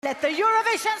Let the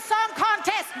Eurovision Song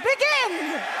Contest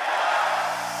begin!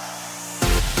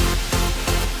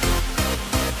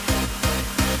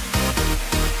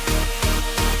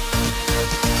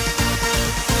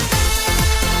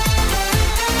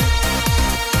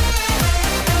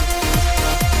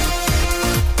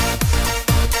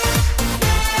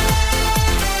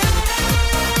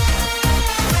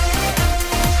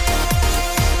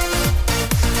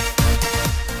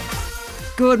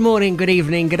 Good morning, good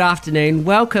evening, good afternoon.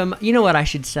 Welcome. You know what I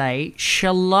should say?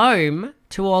 Shalom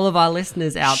to all of our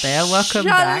listeners out there. Welcome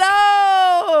back.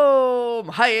 Shalom.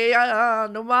 Hey.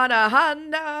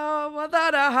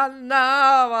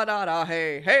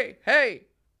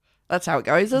 That's how it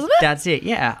goes, isn't it? That's it,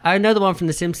 yeah. I know the one from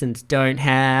The Simpsons. Don't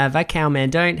have a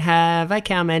cowman, don't have a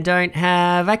cowman, don't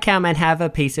have a cowman, have a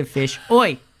piece of fish.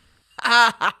 Oi.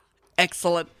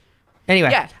 Excellent.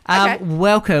 Anyway, Yeah, okay.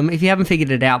 Welcome. If you haven't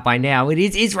figured it out by now, it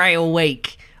is Israel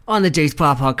Week on the Juice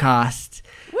Bar Podcast.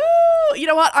 Woo! You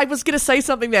know what? I was going to say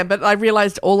something then, but I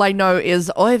realized all I know is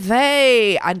oy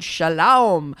vey and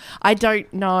shalom. I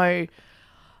don't know.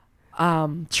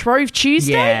 Trove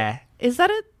Tuesday? Yeah. Is that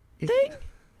a thing?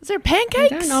 Is there I pancakes?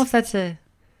 don't know if that's I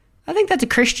think that's a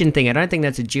Christian thing. I don't think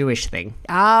that's a Jewish thing.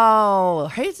 Oh,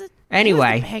 who's it?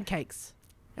 Anyway. Who's the pancakes.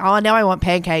 Oh, now I want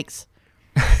pancakes.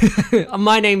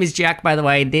 My name is Jack, by the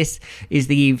way. This is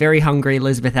the very hungry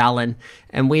Elizabeth Allen,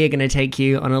 and we are going to take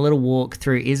you on a little walk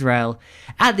through Israel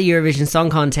at the Eurovision Song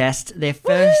Contest, their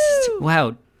first,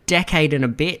 decade and a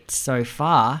bit so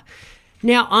far.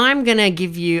 Now, I'm going to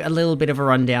give you a little bit of a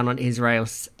rundown on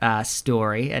Israel's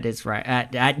story at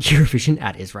Eurovision,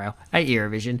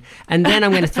 and then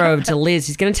I'm going to throw over to Liz,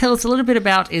 who's going to tell us a little bit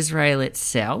about Israel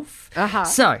itself. Uh-huh.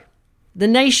 So, the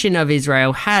nation of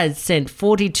Israel has sent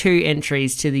 42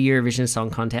 entries to the Eurovision Song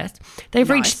Contest. They've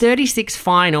reached 36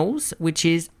 finals, which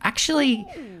is actually...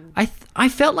 I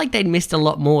felt like they'd missed a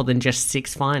lot more than just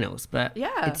 6 finals, but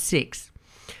it's 6.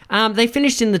 They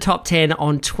finished in the top 10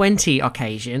 on 20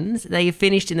 occasions. They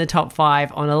finished in the top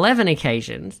 5 on 11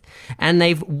 occasions. And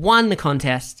they've won the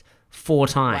contest 4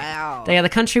 times. Wow. They are the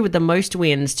country with the most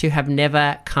wins to have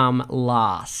never come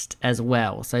last as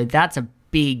well. So that's a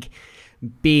big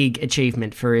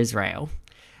achievement for Israel.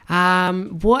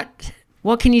 What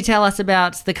can you tell us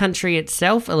about the country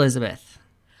itself, Elizabeth?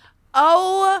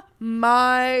 Oh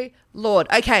my Lord.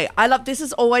 Okay, this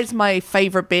is always my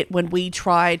favorite bit when we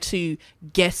try to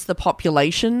guess the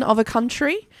population of a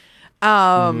country.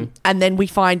 And then we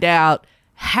find out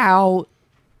how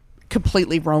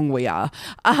completely wrong we are.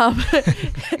 How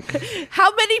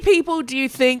many people do you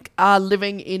think are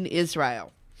living in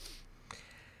Israel?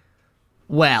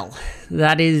 Well,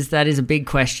 that is a big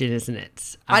question, isn't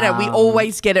it? I know, we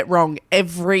always get it wrong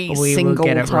every single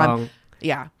get it time. wrong.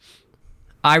 Yeah.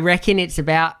 I reckon it's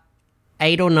about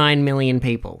 8 or 9 million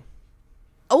people.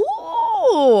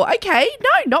 Oh, okay. No,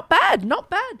 not bad.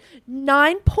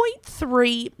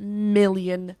 9.3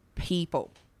 million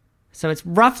people. So it's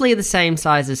roughly the same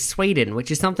size as Sweden,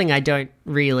 which is something I don't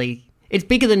really... It's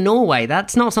bigger than Norway.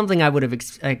 That's not something I would have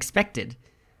expected.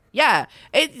 Yeah,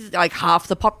 it's like half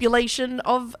the population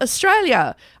of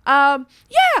Australia. I don't know.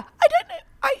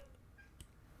 I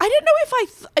don't know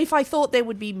if I thought there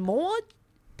would be more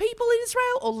people in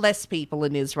Israel or less people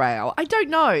in Israel. I don't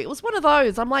know. It was one of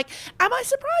those. I'm like, am I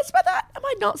surprised by that? Am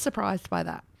I not surprised by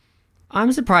that?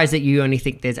 I'm surprised that you only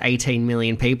think there's 18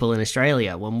 million people in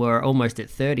Australia when we're almost at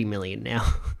 30 million now.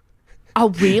 Oh,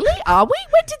 really? Are we?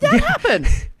 When did that happen?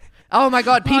 Oh my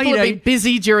God, people have been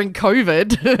busy during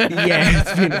COVID.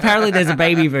 Yeah, apparently there's a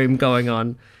baby boom going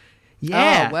on.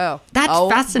 Yeah. Oh, wow. That's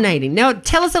fascinating. Now,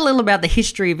 tell us a little about the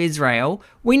history of Israel.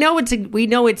 We know it's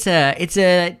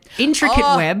a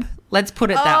intricate web. Let's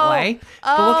put it that way.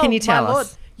 But what can you tell us? Lord.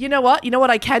 You know what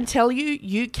I can tell you?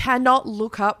 You cannot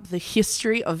look up the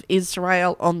history of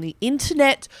Israel on the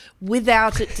internet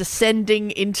without it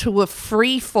descending into a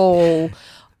free fall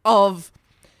of,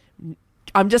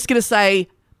 I'm just going to say,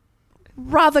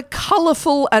 rather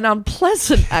colourful and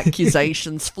unpleasant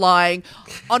accusations flying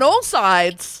on all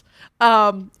sides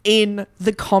in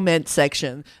the comment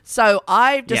section. So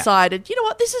I've decided, you know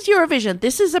what, this is Eurovision.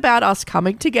 This is about us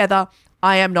coming together.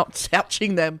 I am not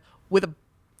touching them with a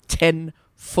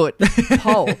 10-foot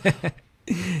pole.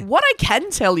 What I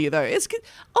can tell you, though, is,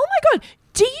 oh my God,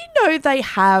 do you know they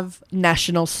have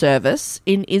national service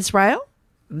in Israel?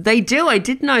 They do. I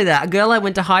did know that. A girl I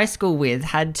went to high school with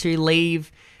had to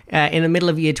leave in the middle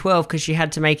of year 12 because she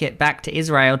had to make it back to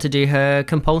Israel to do her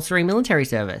compulsory military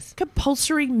service.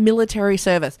 Compulsory military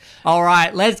service. All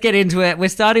right, let's get into it. We're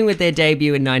starting with their debut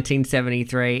in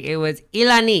 1973. It was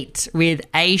Ilanit with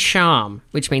A Sham,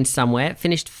 which means somewhere,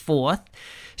 finished 4th.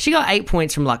 She got 8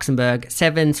 points from Luxembourg,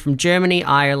 7s from Germany,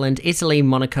 Ireland, Italy,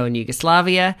 Monaco, and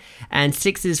Yugoslavia, and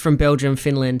 6s from Belgium,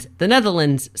 Finland, the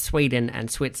Netherlands, Sweden,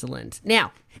 and Switzerland.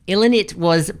 Now, Ilanit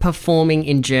was performing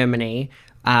in Germany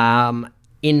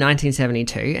in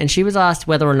 1972, and she was asked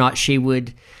whether or not she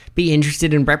would be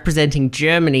interested in representing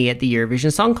Germany at the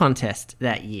Eurovision Song Contest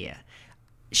that year.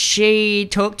 She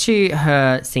talked to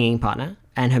her singing partner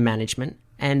and her management,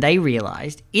 and they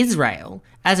realised Israel,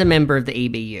 as a member of the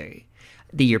EBU,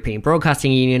 the European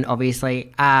Broadcasting Union,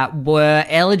 obviously, were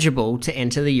eligible to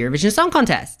enter the Eurovision Song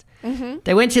Contest. Mm-hmm.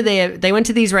 They went to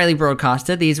the Israeli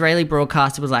broadcaster. The Israeli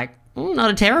broadcaster was like,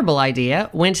 not a terrible idea.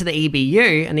 Went to the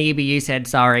EBU, and the EBU said,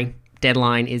 sorry,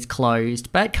 deadline is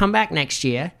closed, but come back next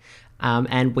year,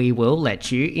 and we will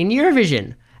let you in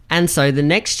Eurovision. And so the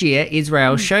next year,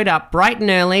 Israel showed up bright and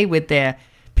early with their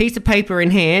piece of paper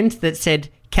in hand that said,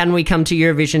 can we come to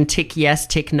Eurovision? Tick yes,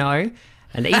 tick no.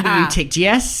 And the EBU ticked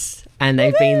yes, and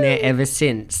they've been there ever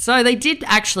since. So they did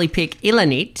actually pick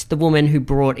Ilanit, the woman who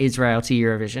brought Israel to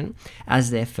Eurovision,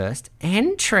 as their first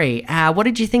entry. What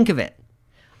did you think of it?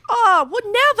 Oh,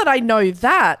 well, now that I know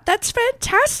that, that's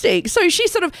fantastic. So she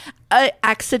sort of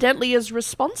accidentally is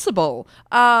responsible.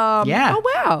 Yeah.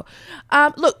 Oh,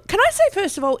 wow. Look, can I say,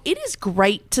 first of all, it is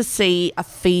great to see a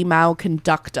female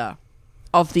conductor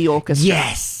of the orchestra.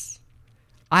 Yes.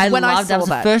 That was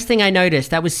the first thing I noticed.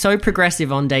 That was so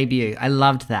progressive on debut. I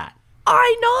loved that.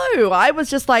 I know. I was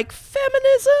just like,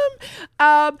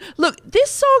 feminism. Look,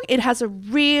 this song, it has a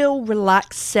real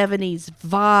relaxed 70s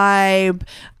vibe.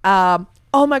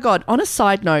 Oh my God. On a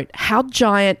side note, how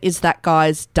giant is that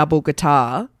guy's double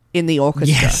guitar in the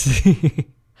orchestra? Yes.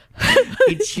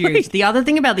 It's huge. The other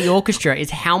thing about the orchestra is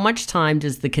how much time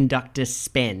does the conductor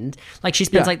spend? Like she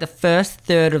spends like the first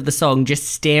third of the song just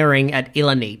staring at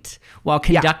Ilanit while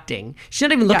conducting. She's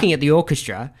not even looking at the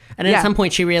orchestra. And then at some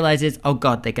point she realizes, oh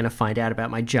God, they're going to find out about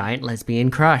my giant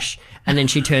lesbian crush. And then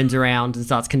she turns around and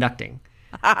starts conducting.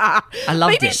 I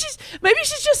loved it. Maybe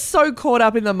she's just so caught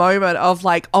up in the moment of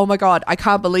like, oh my God, I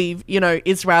can't believe,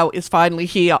 Israel is finally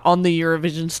here on the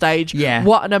Eurovision stage. Yeah.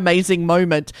 What an amazing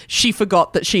moment. She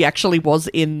forgot that she actually was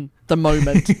in the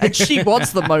moment. And she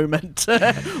was the moment.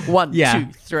 1, 2,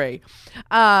 3.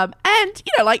 And,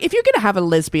 if you're going to have a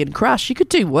lesbian crush, you could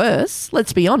do worse.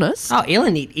 Let's be honest. Oh,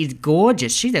 Ilanit is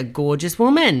gorgeous. She's a gorgeous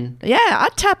woman. Yeah,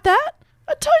 I'd tap that.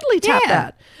 I'd totally tap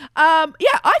that. I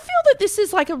feel that this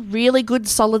is like a really good,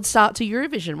 solid start to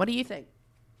Eurovision. What do you think?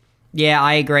 Yeah,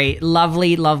 I agree.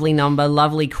 Lovely, lovely number,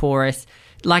 lovely chorus.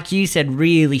 Like you said,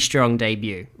 really strong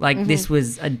debut. Like this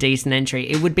was a decent entry.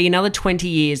 It would be another 20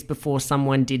 years before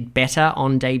someone did better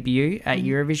on debut at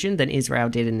Eurovision than Israel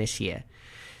did in this year.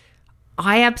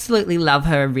 I absolutely love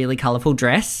her really colourful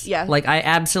dress. Yeah. Like I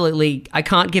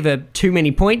can't give her too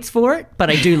many points for it, but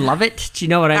I do love it. Do you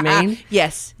know what I mean?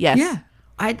 Yes. Yeah.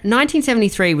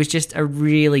 1973 was just a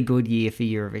really good year for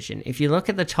Eurovision. If you look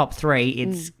at the top 3,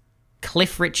 it's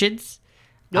Cliff Richards.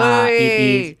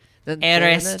 It is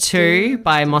Eres 2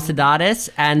 by Mocedades.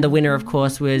 And the winner, of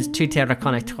course, was Tu te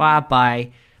reconnais toi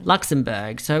by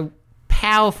Luxembourg. So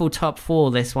powerful top 4,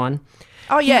 this one.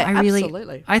 Oh, yeah,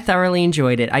 absolutely. I thoroughly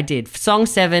enjoyed it. I did. Song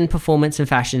 7, performance and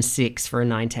fashion 6 for a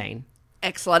 19.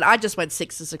 Excellent. I just went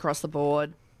 6s across the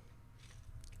board.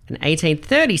 In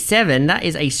 1837, that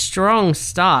is a strong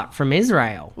start from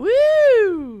Israel.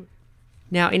 Woo!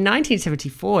 Now, in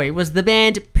 1974, it was the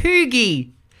band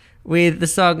Poogie with the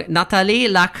song Nathalie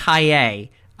Lacaille.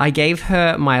 I gave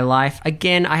her my life.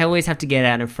 Again, I always have to get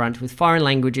out in front with foreign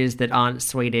languages that aren't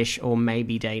Swedish or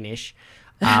maybe Danish.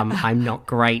 I'm not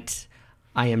great.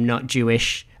 I am not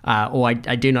Jewish. Or I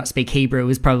do not speak Hebrew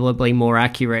is probably more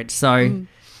accurate. So...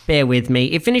 bear with me.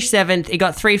 It finished 7th. It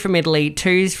got 3 from Italy,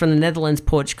 2s from the Netherlands,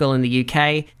 Portugal, and the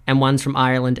UK, and 1s from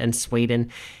Ireland and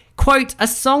Sweden. Quote, a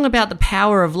song about the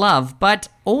power of love, but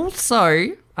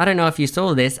also, I don't know if you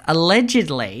saw this,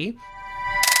 allegedly...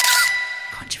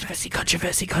 Controversy.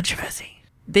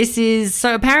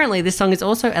 Apparently this song is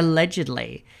also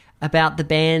allegedly about the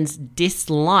band's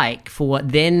dislike for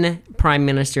then Prime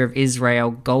Minister of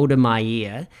Israel, Golda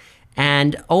Meir,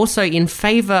 and also in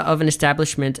favour of an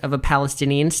establishment of a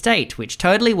Palestinian state, which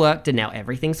totally worked and now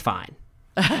everything's fine.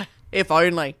 If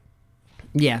only.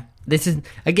 Yeah. This is,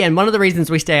 again, one of the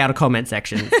reasons we stay out of comment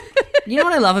sections. You know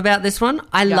what I love about this one?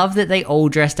 I love that they all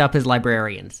dressed up as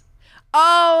librarians.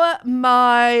 Oh,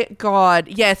 my God.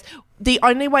 Yes. The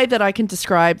only way that I can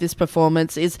describe this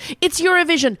performance is, it's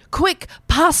Eurovision. Quick,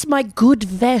 pass my good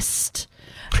vest.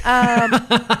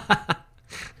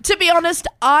 To be honest,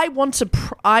 I want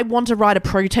to write a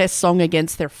protest song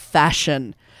against their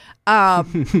fashion.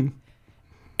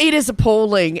 It is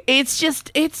appalling.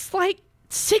 It's like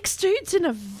 6 dudes in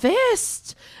a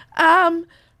vest.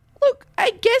 Look,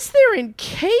 I guess they're in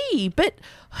key, but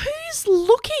who's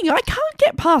looking? I can't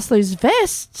get past those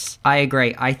vests. I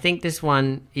agree. I think this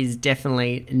one is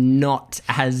definitely not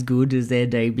as good as their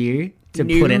debut, to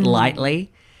put it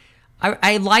lightly.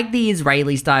 I like the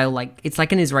Israeli style. Like, it's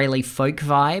like an Israeli folk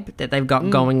vibe that they've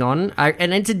got going on.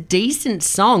 And it's a decent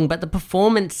song, but the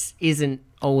performance isn't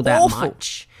all that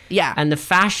much. Yeah. And the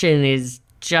fashion is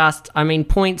just, I mean,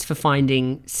 points for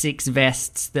finding 6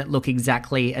 vests that look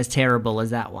exactly as terrible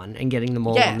as that one and getting them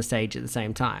all on the stage at the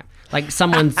same time. Like,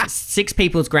 6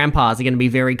 people's grandpas are going to be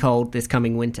very cold this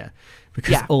coming winter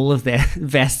because all of their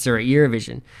vests are at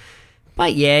Eurovision.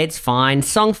 But yeah, it's fine.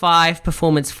 Song 5,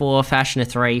 performance 4, fashion a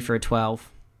 3 for a 12.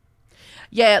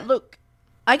 Yeah, look,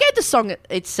 I gave the song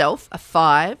itself a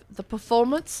 5, the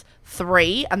performance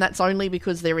 3, and that's only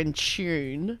because they're in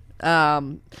tune.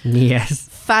 Yes.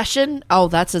 Fashion,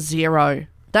 that's a 0.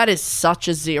 That is such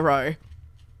a 0.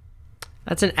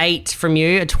 That's an 8 from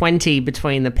you, a 20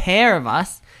 between the pair of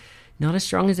us. Not as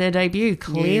strong as their debut,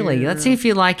 clearly. Let's see if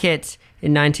you like it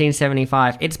in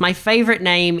 1975. It's my favourite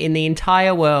name in the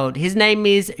entire world. His name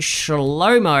is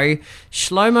Shlomo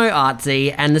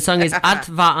Artzi, and the song is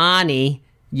Atva'ani,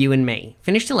 You and Me.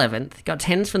 Finished 11th, got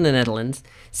 10s from the Netherlands,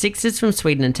 6s from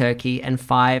Sweden and Turkey, and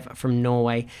 5 from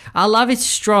Norway. Our love is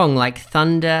strong like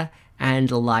thunder and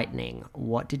lightning.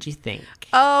 What did you think?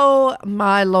 Oh,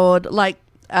 my Lord. Like,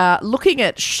 looking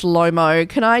at Shlomo,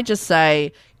 can I just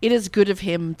say it is good of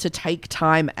him to take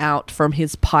time out from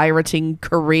his pirating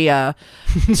career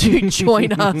to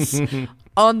join us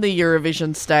on the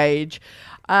Eurovision stage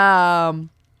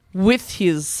with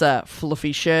his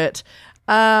fluffy shirt.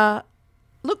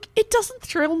 Look, it doesn't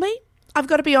thrill me. I've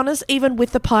got to be honest, even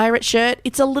with the pirate shirt,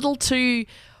 it's a little too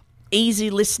easy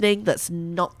listening. That's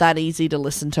not that easy to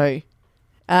listen to.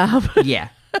 Yeah,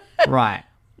 right.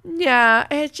 Yeah,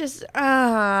 it's just,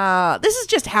 this is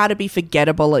just how to be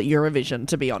forgettable at Eurovision,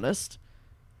 to be honest.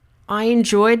 I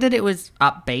enjoyed that it was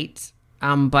upbeat,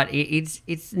 but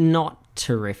it's not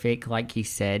terrific, like you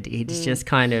said. It's just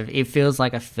kind of, it feels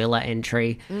like a filler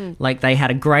entry. Like they had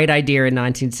a great idea in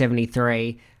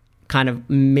 1973, kind of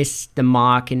missed the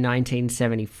mark in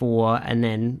 1974, and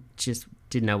then just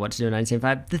didn't know what to do in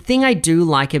 1975. The thing I do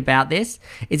like about this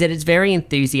is that it's very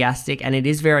enthusiastic and it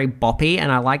is very boppy,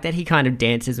 and I like that he kind of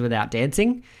dances without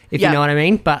dancing, if you know what I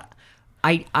mean. But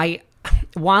I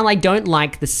while I don't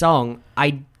like the song,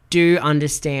 I do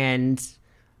understand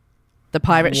the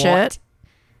pirate shirt.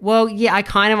 Well, yeah, I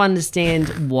kind of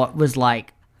understand what was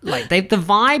like the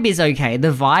vibe is okay.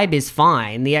 The vibe is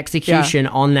fine. The execution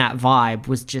on that vibe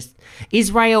was just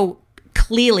Israel.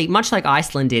 Clearly, much like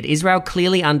Iceland did, Israel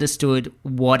clearly understood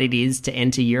what it is to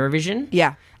enter Eurovision.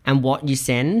 Yeah. And what you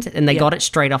send, and they got it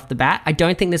straight off the bat. I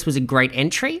don't think this was a great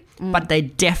entry, but they're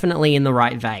definitely in the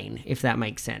right vein, if that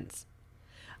makes sense.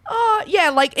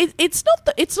 Yeah, like it's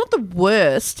not the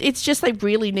worst. It's just they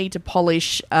really need to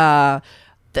polish.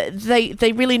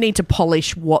 They really need to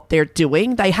polish what they're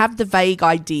doing. They have the vague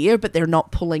idea, but they're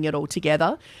not pulling it all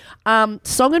together.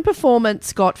 Song and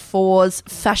performance got 4s.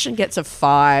 Fashion gets a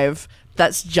 5.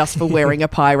 That's just for wearing a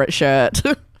pirate shirt.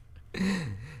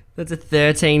 That's a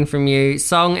 13 from you.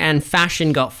 Song and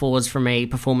fashion got 4s from me.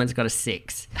 Performance got a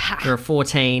 6. You're a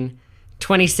 14.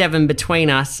 27 between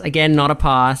us. Again, not a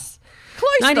pass.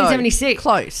 Close, 1976. though.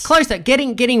 Close. Closer.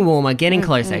 Getting warmer. Getting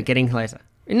closer.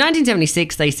 In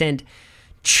 1976, they sent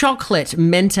Chocolate,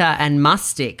 Menta and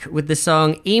Mustik with the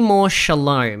song Emor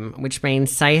Shalom, which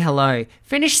means say hello.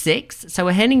 Finished 6th, so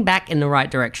we're heading back in the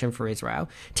right direction for Israel.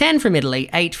 10 from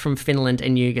Italy, 8 from Finland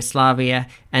and Yugoslavia,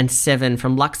 and 7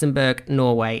 from Luxembourg,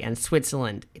 Norway and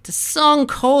Switzerland. It's a song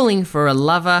calling for a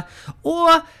lover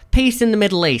or peace in the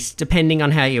Middle East, depending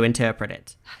on how you interpret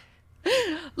it.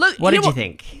 Look, what did you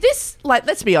think? This, like,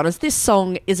 let's be honest, this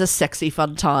song is a sexy,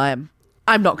 fun time.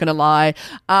 I'm not going to lie.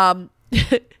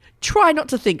 Try not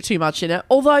to think too much in it.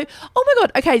 Although, oh my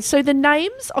God, okay, so the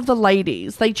names of the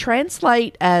ladies, they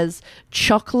translate as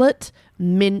chocolate,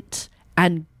 mint,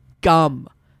 and gum.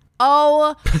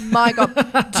 Oh my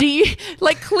God. Do you,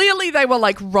 like, clearly they were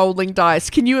like rolling dice.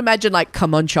 Can you imagine, like,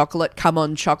 come on, chocolate,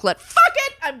 fuck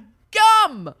it, I'm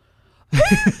gum.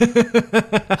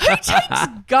 Who takes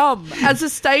gum as a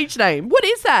stage name? What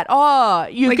is that? Oh,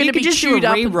 you're going to be chewed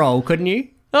up. You could just do a re-roll, couldn't you?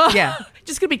 Yeah.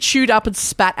 Just going to be chewed up and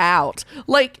spat out.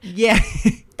 Like, yeah.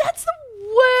 That's the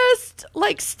worst,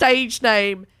 like, stage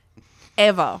name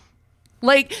ever.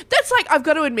 Like, that's like, I've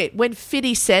got to admit, when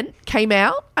 50 Cent came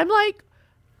out, I'm like,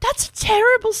 that's a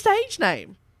terrible stage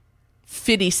name.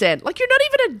 50 Cent. Like, you're not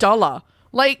even $1.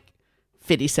 Like,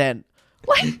 50 Cent.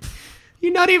 Like,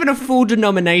 you're not even a full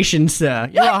denomination, sir.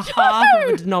 You're half of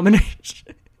a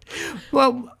denomination.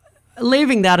 Well,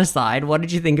 leaving that aside, what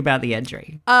did you think about the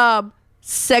entry?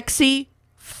 Sexy,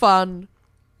 fun,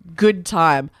 good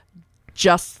time.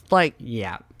 Just like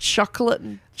Yeah. chocolate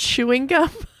and chewing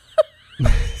gum.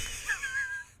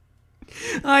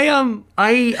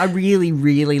 I really,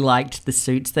 really liked the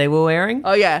suits they were wearing.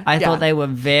 Oh, yeah. I yeah. thought they were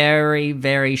very,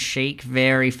 very chic,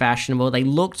 very fashionable. They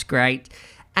looked great.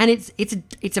 And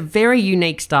it's a very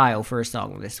unique style for a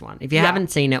song, this one. If you Yeah.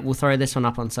 haven't seen it, we'll throw this one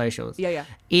up on socials. Yeah.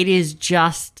 It is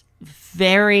just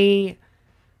very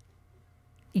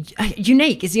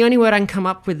unique is the only word I can come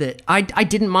up with it. I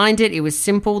didn't mind it. It was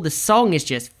simple. The song is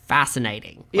just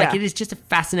fascinating. Like, Yeah. it is just a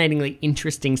fascinatingly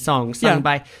interesting song sung Yeah.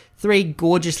 by three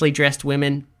gorgeously dressed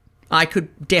women. I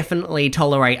could definitely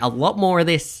tolerate a lot more of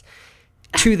this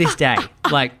to this day.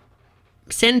 Like,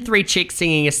 send three chicks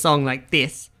singing a song like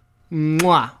this.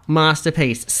 Mwah,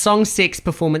 masterpiece. Song 6,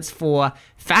 performance 4,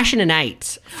 fashion an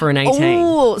 8 for an 18.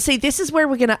 Oh, see, this is where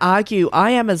we're going to argue.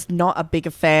 I am as not a big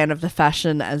a fan of the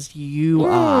fashion as you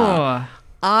are. Oh.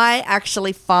 I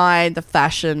actually find the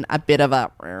fashion a bit of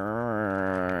a...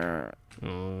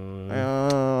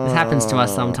 This happens to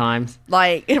us sometimes.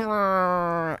 like,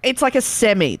 it's like a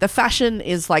semi. The fashion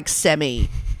is like semi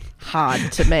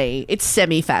hard to me. It's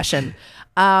semi-fashion.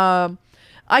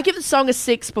 I give the song a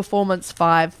 6, performance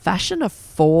 5, fashion a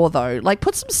 4 though. Like,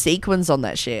 put some sequins on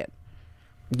that shit.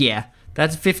 Yeah,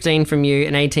 that's 15 from you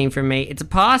and 18 from me. It's a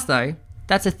pass, though.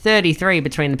 That's a 33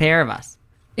 between the pair of us.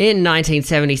 In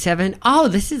 1977,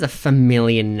 this is a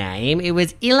familiar name. It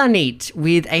was Ilanit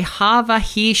with a Hava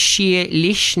Hi Shir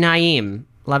Lishnaim.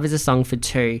 Love is a song for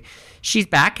 2. She's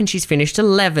back and she's finished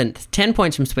 11th. 10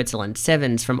 points from Switzerland,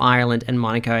 7s from Ireland and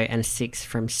Monaco, and 6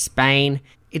 from Spain.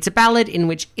 It's a ballad in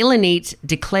which Ilanit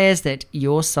declares that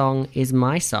your song is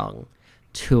my song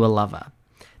to a lover.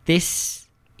 This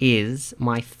is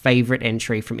my favourite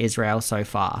entry from Israel so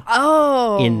far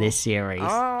in this series.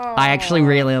 I actually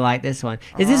really like this one.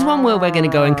 Is this one where we're going to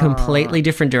go in completely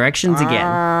different directions again?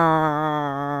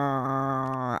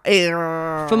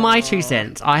 For my 2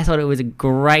 cents, I thought it was a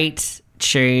great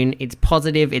tune. It's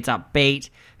positive, it's upbeat.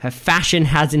 Her fashion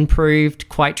has improved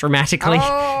quite dramatically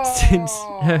since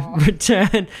her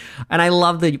return. And I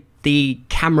love the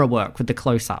camera work with the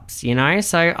close-ups, you know?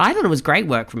 So I thought it was great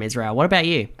work from Israel. What about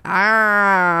you?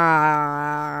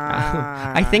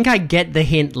 I think I get the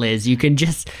hint, Liz. You can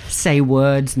just say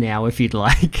words now if you'd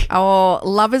like.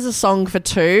 Love is a song for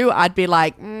 2. I'd be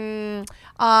like,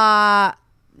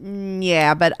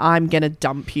 yeah, but I'm going to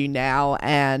dump you now.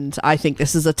 And I think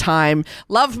this is a time.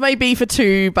 Love may be for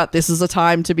 2, but this is a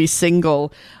time to be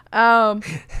single.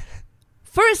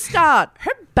 For a start,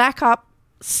 her backup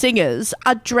singers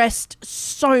are dressed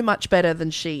so much better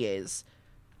than she is.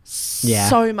 Yeah.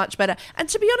 So much better. And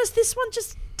to be honest, this one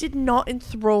just did not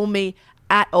enthrall me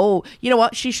at all. You know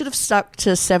what? She should have stuck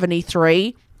to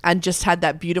 73 and just had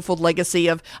that beautiful legacy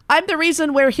of, I'm the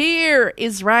reason we're here,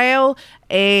 Israel.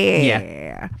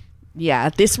 Yeah,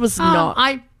 this was not...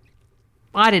 I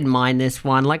didn't mind this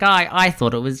one. Like, I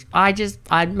thought it was...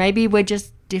 maybe we're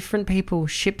just different people.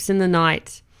 Ships in the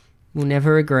night. We'll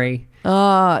never agree.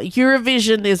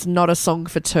 Eurovision is not a song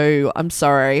for 2. I'm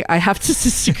sorry. I have to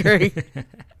disagree.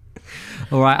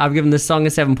 All right, I've given the song a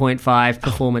 7.5,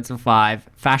 performance a 5,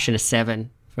 fashion a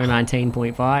 7 for a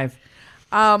 19.5.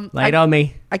 Laid on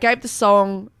me. I gave the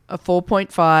song a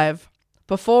 4.5,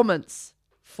 performance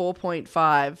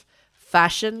 4.5,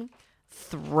 fashion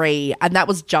 3, and that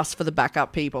was just for the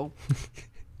backup people.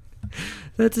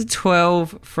 That's a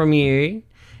 12 from you.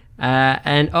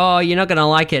 And you're not going to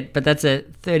like it, but that's a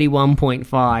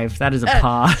 31.5. That is a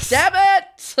pass. Damn it!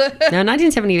 Now, in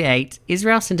 1978,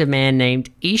 Israel sent a man named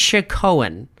Isha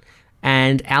Cohen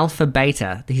and Alpha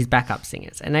Beta, his backup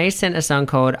singers, and they sent a song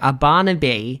called Abana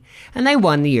B, and they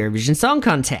won the Eurovision Song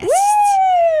Contest.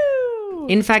 Woo!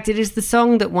 In fact, it is the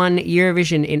song that won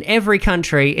Eurovision in every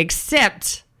country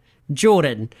except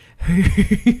Jordan, who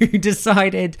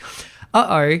decided...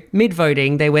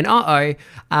 mid-voting, they went,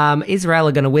 Israel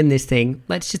are going to win this thing.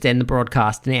 Let's just end the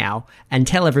broadcast now and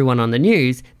tell everyone on the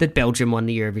news that Belgium won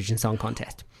the Eurovision Song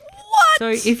Contest. What? So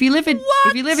if you live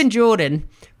in Jordan,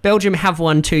 Belgium have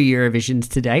won 2 Eurovisions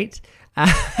to date.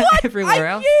 Everywhere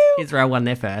else, Israel won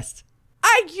their first.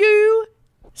 Are you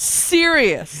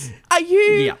serious? Are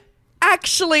you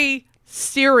actually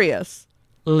serious?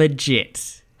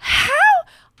 Legit. How?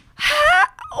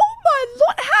 Oh my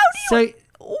Lord, how do you...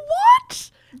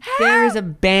 What? There is a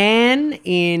ban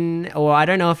I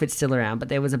don't know if it's still around, but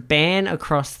there was a ban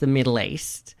across the Middle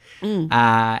East in,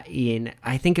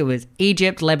 I think it was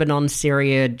Egypt, Lebanon,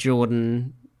 Syria,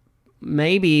 Jordan,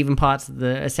 maybe even parts of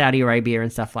the Saudi Arabia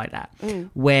and stuff like that,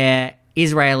 where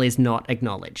Israel is not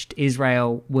acknowledged.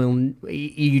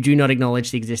 You do not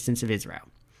acknowledge the existence of Israel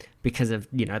because of,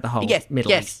 the whole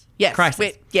Middle East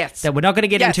crisis. Yes. That we're not going to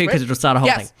get into because it'll start a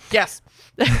whole thing. Yes.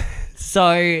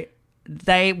 So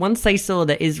once they saw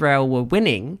that Israel were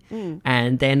winning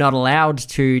and they're not allowed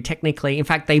to technically, in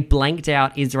fact, they blanked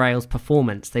out Israel's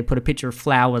performance. They put a picture of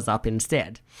flowers up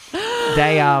instead.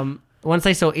 Once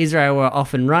they saw Israel were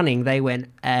off and running, they went,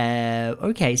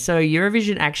 okay, so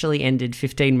Eurovision actually ended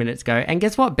 15 minutes ago. And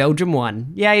guess what? Belgium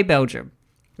won. Yay, Belgium.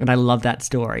 And I love that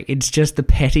story. It's just the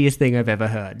pettiest thing I've ever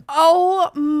heard. Oh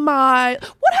my!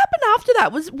 What happened after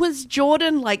that? Was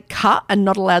Jordan cut and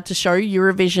not allowed to show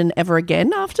Eurovision ever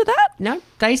again after that? No,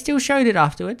 they still showed it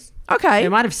afterwards. Okay. They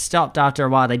might have stopped after a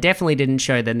while. They definitely didn't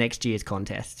show the next year's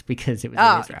contest because it was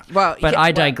in Israel. But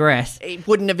I digress. It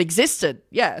wouldn't have existed.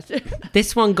 Yeah.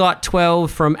 This one got 12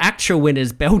 from actual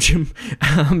winners: Belgium,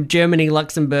 Germany,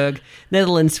 Luxembourg,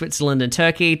 Netherlands, Switzerland and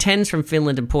Turkey, 10s from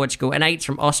Finland and Portugal, and 8s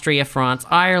from Austria, France,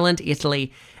 Ireland,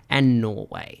 Italy and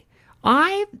Norway.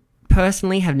 I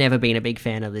personally have never been a big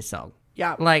fan of this song.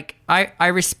 Yeah. I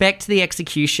respect the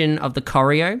execution of the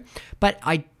choreo, but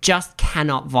I just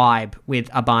cannot vibe with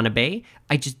Abana B.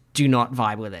 I just do not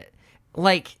vibe with it.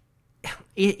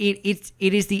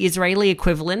 It is the Israeli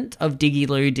equivalent of Diggy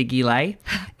Loo, Diggy Lay,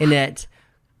 in that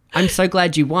I'm so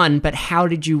glad you won, but how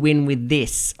did you win with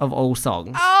this of all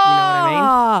songs? Oh, you know what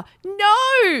I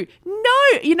mean?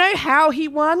 No. You know how he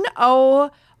won? Oh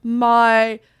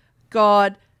my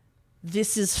God.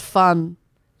 This is fun.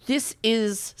 This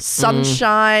is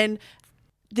sunshine.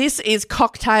 This is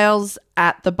cocktails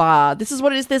at the bar. This is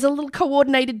what it is. There's a little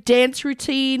coordinated dance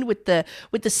routine with the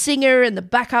singer and the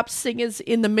backup singers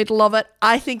in the middle of it.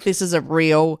 I think this is a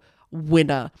real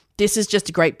winner. This is just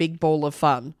a great big ball of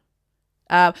fun.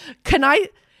 Can I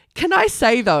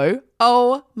say though,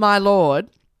 oh my Lord,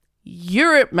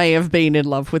 Europe may have been in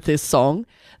love with this song.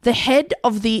 The head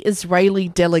of the Israeli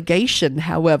delegation,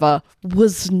 however,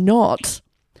 was not.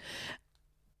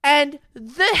 And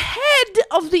the head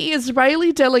of the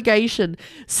Israeli delegation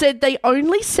said they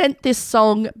only sent this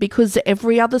song because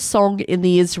every other song in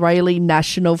the Israeli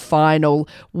national final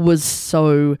was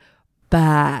so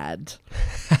bad.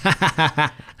 Can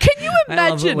you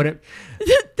imagine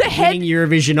the head winning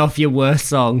Eurovision off your worst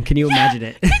song? Can you imagine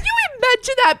it? Can you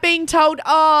imagine that being told,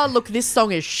 oh, look, this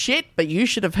song is shit, but you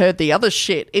should have heard the other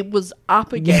shit it was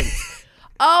up against?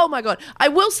 Oh, my God. I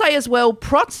will say as well,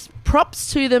 props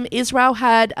to them. Israel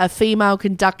had a female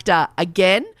conductor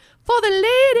again for the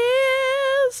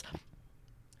ladies.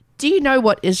 Do you know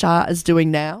what Isha is doing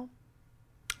now?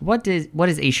 What is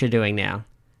Isha doing now?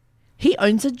 He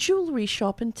owns a jewelry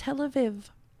shop in Tel Aviv.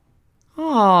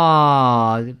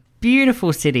 Oh,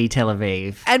 beautiful city, Tel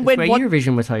Aviv. And where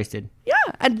Eurovision was hosted. Yeah,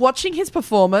 and watching his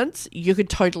performance, you could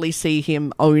totally see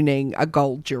him owning a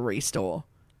gold jewelry store.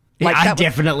 I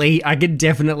could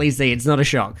definitely see. It's not a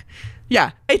shock.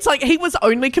 Yeah, it's like he was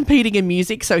only competing in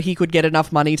music so he could get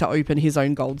enough money to open his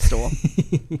own gold store.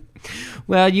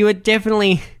 Well, you were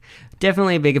definitely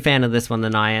a bigger fan of this one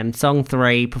than I am. Song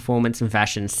 3, performance and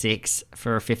fashion 6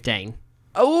 for a 15.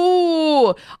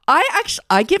 Oh,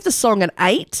 I give the song an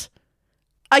 8.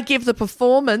 I give the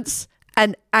performance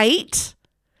an 8.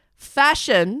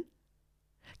 Fashion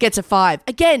gets a 5.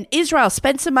 Again, Israel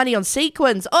spent some money on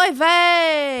sequins. Oy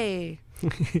vey!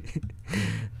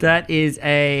 That is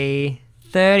a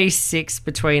 36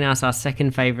 between us, our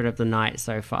second favourite of the night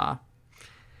so far.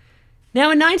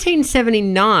 Now, in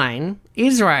 1979,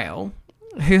 Israel,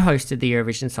 who hosted the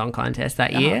Eurovision Song Contest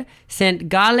that year, sent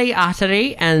Gali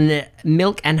Atari and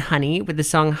Milk and Honey with the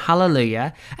song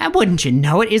Hallelujah. And wouldn't you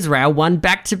know it, Israel won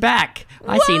back-to-back.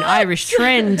 I see an Irish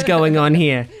trend going on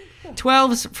here.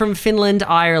 12s from Finland,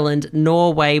 Ireland,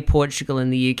 Norway, Portugal and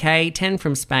the UK, 10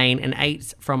 from Spain and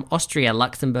 8 from Austria,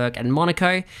 Luxembourg and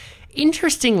Monaco.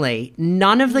 Interestingly,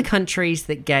 none of the countries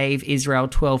that gave Israel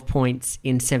 12 points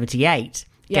in 78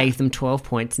 gave them 12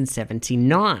 points in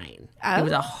 79. Oh. It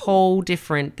was a whole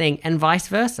different thing and vice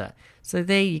versa. So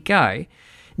there you go.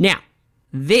 Now,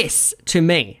 this, to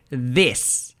me,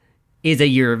 this is a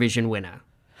Eurovision winner.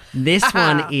 This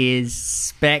one is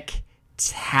spectacular.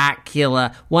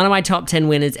 One of my top 10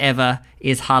 winners ever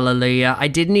is Hallelujah. I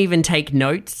didn't even take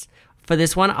notes for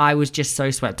this one. I was just so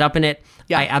swept up in it.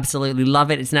 Yeah. I absolutely love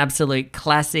it. It's an absolute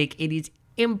classic. It is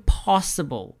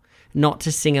impossible not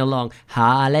to sing along.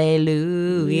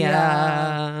 Hallelujah.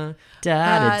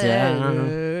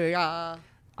 Hallelujah.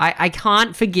 I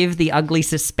can't forgive the ugly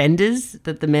suspenders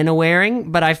that the men are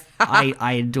wearing, but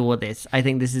I adore this. I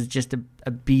think this is just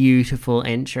a beautiful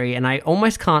entry, and I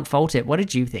almost can't fault it. What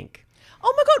did you think?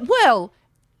 Oh my God, well,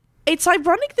 It's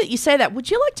ironic that you say that.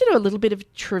 Would you like to do a little bit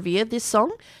of trivia this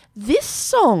song? This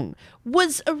song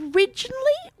was originally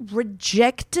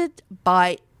rejected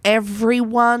by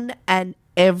everyone and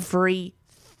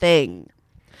everything.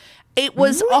 It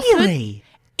was Really?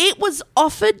 It was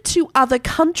offered to other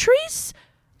countries.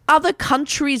 Other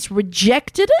countries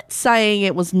rejected it, saying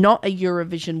it was not a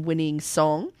Eurovision winning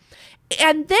song.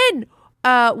 And then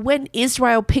when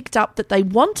Israel picked up that they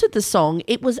wanted the song,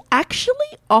 it was actually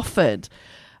offered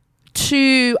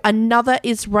to another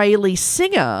Israeli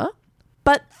singer,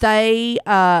 but they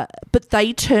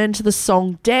turned the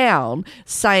song down,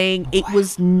 saying it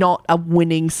was not a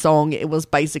winning song. It was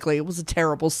a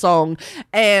terrible song,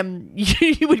 and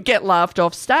you would get laughed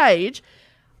off stage.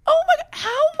 Oh my God,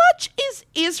 how much is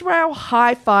Israel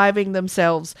high-fiving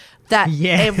themselves that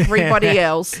everybody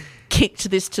else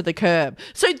kicked this to the curb?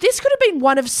 So this could have been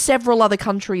one of several other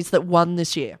countries that won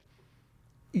this year.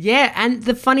 Yeah, and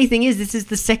the funny thing is, this is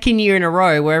the second year in a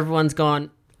row where everyone's gone,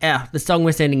 the song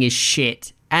we're sending is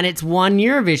shit, and it's won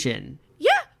Eurovision. Yeah,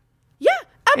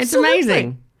 absolutely. It's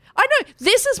amazing. I know.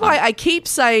 This is why I keep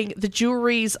saying the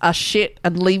juries are shit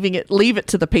and leave it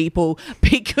to the people,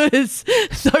 because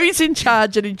those in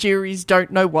charge of the juries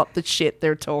don't know what the shit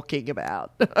they're talking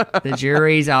about. The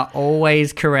juries are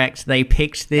always correct. They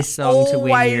picked this song to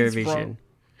win Always Eurovision. wrong.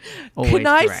 Always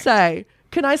correct.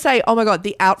 Can I say, oh my God,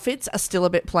 the outfits are still a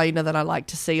bit plainer than I like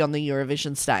to see on the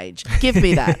Eurovision stage. Give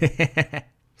me that.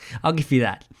 I'll give you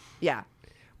that. Yeah.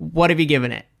 What have you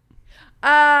given it?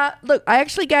 Look, I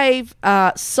actually gave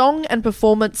song and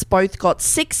performance both got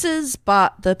 6s,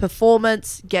 but the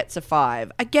performance gets a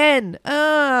 5. Again,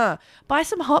 buy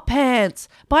some hot pants,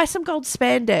 buy some gold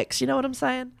spandex. You know what I'm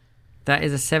saying? That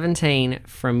is a 17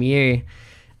 from you.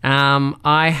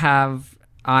 I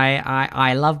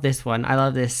love this one. I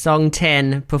love this. Song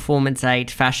 10, performance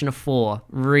 8, fashion a 4.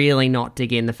 Really not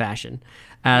digging the fashion.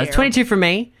 It's 22 from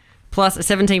me, plus a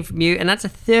 17 from you, and that's a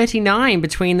 39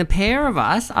 between the pair of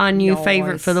us, our new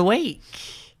favourite for the week.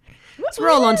 Let's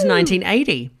roll on to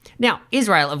 1980. Now,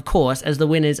 Israel, of course, as the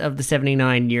winners of the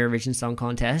 79 Eurovision Song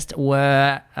Contest,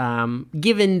 were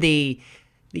given the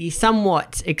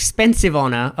somewhat expensive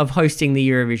honour of hosting the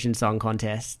Eurovision Song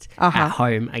Contest at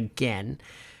home again.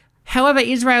 However,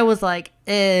 Israel was like,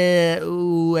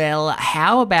 well,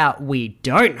 how about we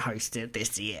don't host it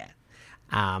this year?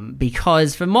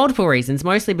 Because for multiple reasons,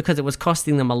 mostly because it was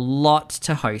costing them a lot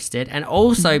to host it, and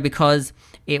also because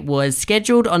it was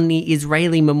scheduled on the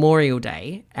Israeli Memorial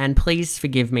Day, and please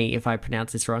forgive me if I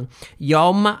pronounce this wrong,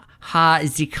 Yom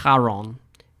HaZikaron.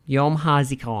 Yom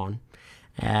HaZikaron.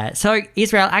 So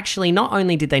Israel actually, not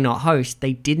only did they not host,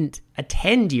 they didn't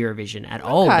attend Eurovision at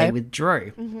all. They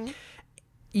withdrew. Mm-hmm.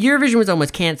 Eurovision was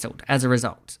almost cancelled as a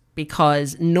result,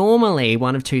 because normally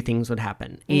one of two things would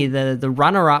happen. Either the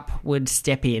runner-up would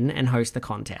step in and host the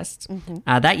contest.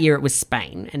 Mm-hmm. That year it was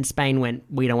Spain, and Spain went,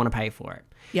 we don't want to pay for it.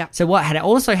 Yeah. So what had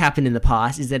also happened in the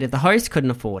past is that if the host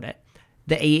couldn't afford it,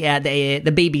 the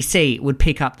BBC would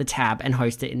pick up the tab and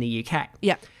host it in the UK.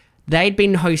 Yeah. They'd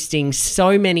been hosting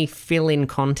so many fill-in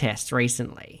contests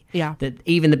recently that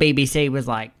even the BBC was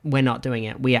like, we're not doing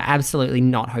it. We are absolutely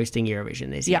not hosting Eurovision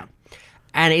this year.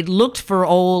 And it looked for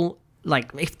all,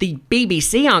 like, if the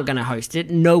BBC aren't going to host it,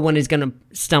 no one is going to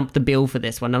stump the bill for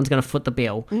this one. No one's going to foot the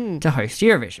bill to host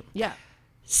Eurovision. Yeah.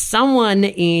 Someone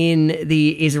in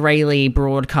the Israeli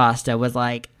broadcaster was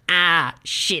like,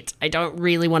 shit, I don't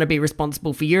really want to be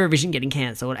responsible for Eurovision getting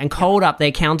cancelled, and called up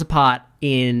their counterpart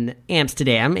in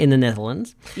Amsterdam in the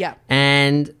Netherlands. Yeah.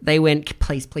 And they went,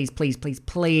 please, please, please, please,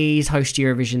 please host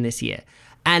Eurovision this year.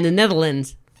 And the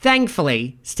Netherlands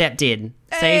thankfully stepped in,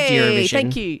 saved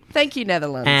Eurovision. Thank you,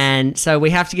 Netherlands. And so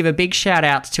we have to give a big shout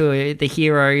out to the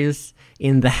heroes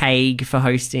in The Hague for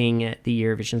hosting the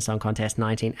Eurovision Song Contest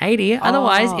 1980.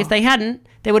 Otherwise, if they hadn't,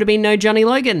 there would have been no Johnny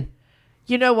Logan.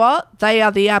 You know what? They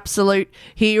are the absolute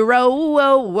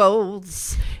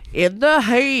heroes in The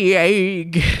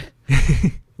Hague.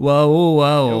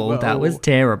 Whoa, that was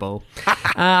terrible.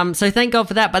 So thank God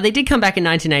for that. But they did come back in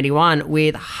 1981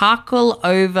 with Hakel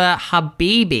over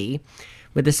Habibi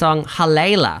with the song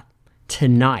Halayla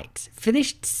Tonight.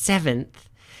 Finished 7th.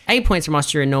 8 points from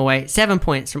Austria and Norway, 7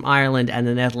 points from Ireland and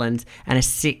the Netherlands, and a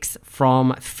 6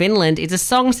 from Finland. It's a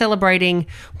song celebrating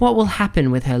what will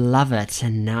happen with her lover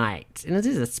tonight. And it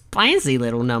is a spicy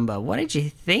little number. What did you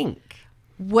think?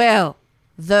 Well,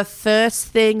 the first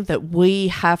thing that we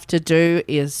have to do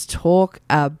is talk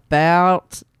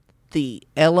about the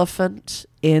elephant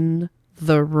in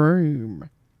the room.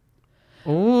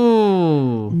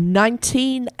 Ooh.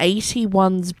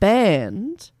 1981's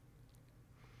band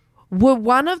were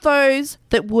one of those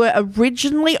that were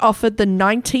originally offered the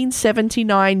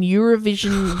 1979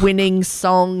 Eurovision winning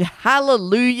song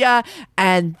Hallelujah,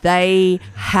 and they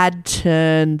had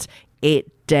turned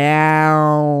it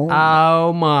down.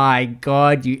 Oh my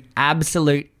God, you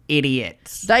absolute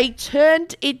idiots. They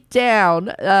turned it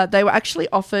down. They were actually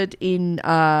offered in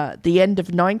the end of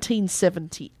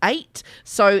 1978.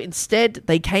 So instead,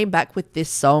 they came back with this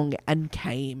song and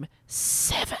came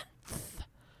 7th.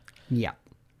 Yeah.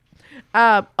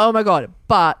 Oh my God.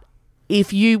 But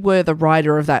if you were the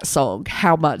writer of that song,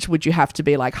 how much would you have to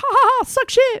be like, ha ha ha, suck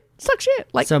shit, suck shit?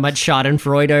 Like, So much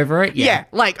Schadenfreude over it? yeah,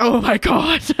 like, oh my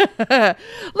God.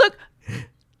 Look,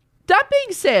 that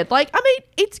being said, like, I mean,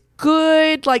 it's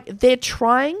good. Like, they're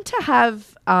trying to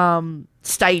have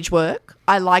stage work.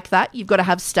 I like that. You've got to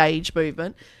have stage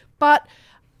movement. But,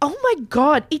 oh my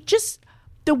God, it just,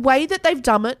 the way that they've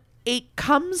done it, it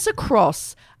comes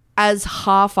across as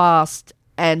half-assed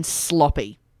and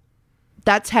sloppy.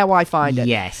 That's how I find it.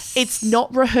 Yes. It's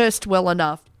not rehearsed well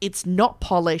enough. It's not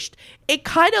polished. It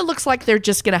kind of looks like they're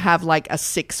just going to have like a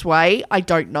 6-way. I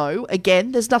don't know.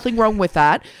 Again, there's nothing wrong with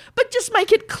that. But just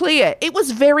make it clear. It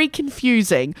was very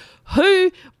confusing.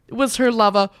 Who was her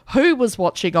lover? Who was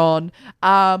watching on?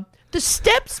 The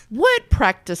steps weren't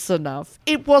practiced enough.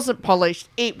 It wasn't polished.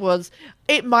 It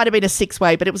might have been a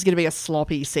 6-way, but it was going to be a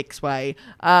sloppy 6-way.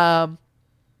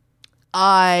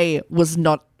 I was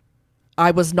not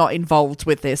involved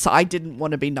with this. I didn't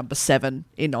want to be number 7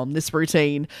 in on this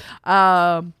routine.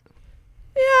 Yeah,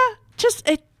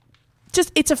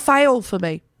 it's a fail for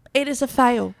me. It is a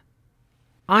fail.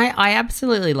 I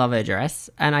absolutely love her dress.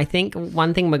 And I think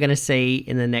one thing we're going to see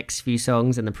in the next few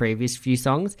songs and the previous few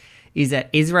songs is that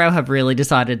Israel have really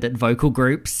decided that vocal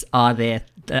groups are their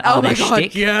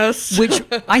shtick. Yes. Which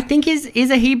I think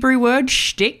is a Hebrew word,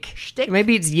 shtick. Shtick.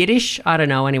 Maybe it's Yiddish. I don't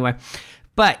know. Anyway.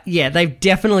 But yeah, they've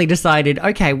definitely decided,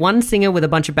 okay, one singer with a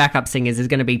bunch of backup singers is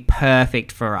going to be perfect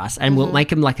for us, and we'll make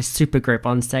them like a super group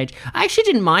on stage. I actually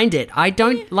didn't mind it. I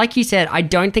don't, like you said, I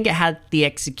don't think it had the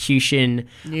execution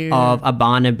of a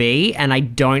Barnaby, and I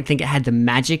don't think it had the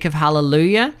magic of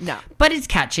Hallelujah. No. But it's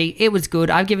catchy. It was good.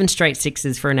 I've given straight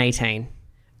 6s for an 18.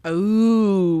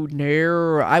 Oh,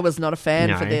 no. I was not a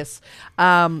fan for this.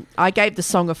 I gave the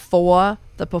song a 4,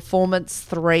 the performance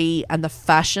 3, and the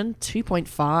fashion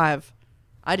 2.5.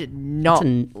 I did not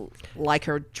like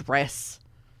her dress.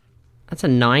 That's a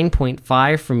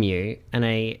 9.5 from you and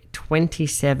a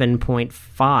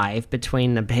 27.5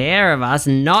 between the pair of us.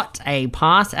 Not a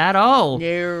pass at all.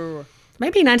 No.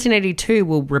 Maybe 1982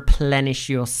 will replenish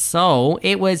your soul.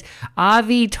 It was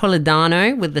Avi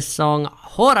Toledano with the song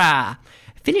Hora.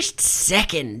 Finished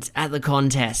 2nd at the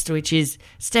contest, which is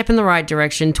step in the right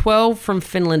direction. 12 from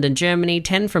Finland and Germany,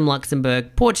 10 from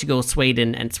Luxembourg, Portugal,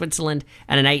 Sweden and Switzerland,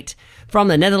 and an 8 from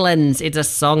the Netherlands. It's a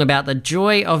song about the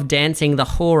joy of dancing the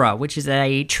hora, which is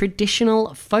a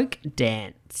traditional folk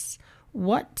dance.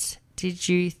 What did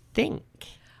you think?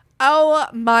 Oh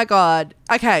my God.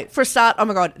 Okay, for a start, oh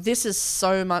my God, this is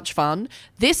so much fun.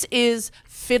 This is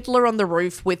Fiddler on the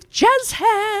Roof with jazz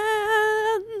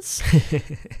hands.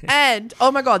 And,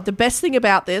 oh my God, the best thing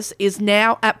about this is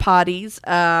now at parties,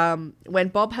 when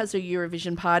Bob has a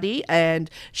Eurovision party and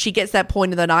she gets that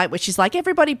point of the night where she's like,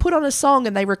 everybody put on a song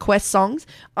and they request songs,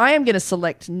 I am going to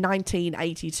select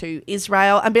 1982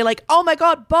 Israel and be like, oh my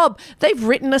God, Bob, they've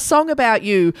written a song about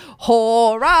you.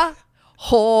 Hora,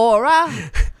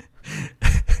 hora.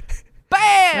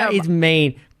 Bam! That is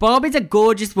mean. Bob is a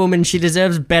gorgeous woman. She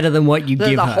deserves better than what you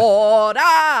give The her.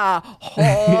 hora,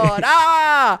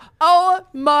 hora. Oh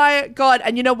my God.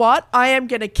 And you know what? I am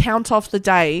going to count off the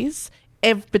days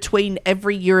between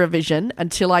every Eurovision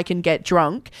until I can get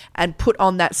drunk and put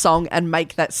on that song and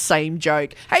make that same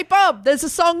joke. Hey, Bob, there's a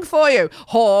song for you.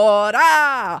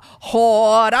 Hora,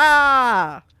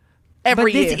 hora.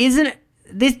 Every year.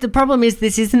 The problem is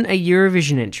this isn't a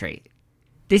Eurovision entry.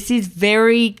 This is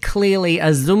very clearly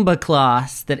a Zumba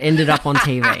class that ended up on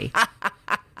TV.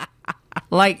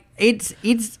 Like,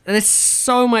 there's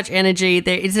so much energy.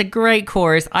 It's a great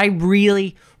chorus. I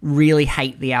really, really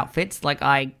hate the outfits. Like,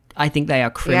 I think they are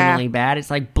criminally bad.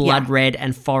 It's like blood red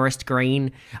and forest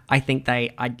green. I think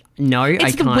I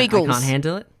can't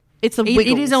handle it. It's the Wiggles.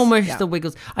 It is almost the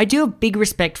Wiggles. I do have big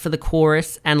respect for the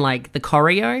chorus and like the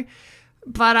choreo,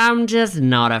 but I'm just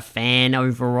not a fan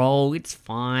overall. It's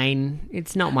fine.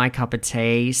 It's not my cup of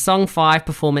tea. Song 5,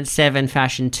 performance 7,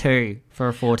 fashion 2 for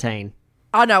a 14.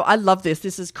 Oh no, I love this.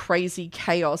 This is crazy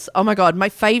chaos. Oh my God. My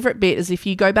favorite bit is if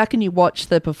you go back and you watch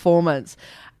the performance,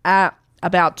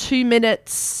 about 2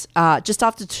 minutes, just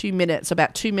after 2 minutes,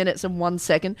 about 2 minutes and 1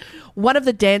 second, one of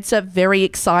the dancer, very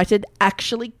excited,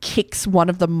 actually kicks one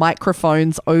of the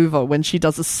microphones over when she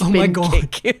does a spin my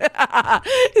God. kick.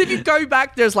 If you go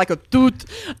back, there's like a doot,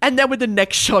 and then with the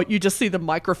next shot, you just see the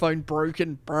microphone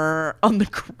broken on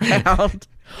the ground.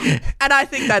 And I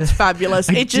think that's fabulous.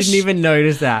 I didn't even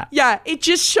notice that. Yeah, it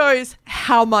just shows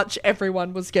how much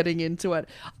everyone was getting into it.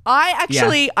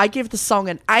 I give the song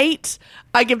an 8.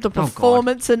 I give the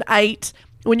performance an 8.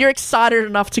 When you're excited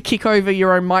enough to kick over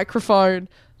your own microphone,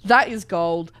 that is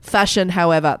gold. Fashion,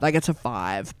 however, that gets a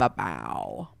 5.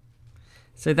 Ba-bow.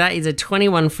 So that is a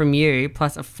 21 from you,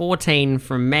 plus a 14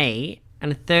 from me,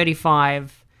 and a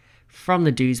 35 from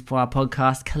the Dewsbois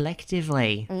podcast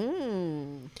collectively.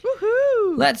 Woohoo!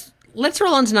 Let's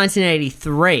roll on to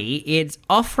 1983. It's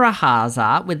Ofra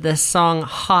Haza with the song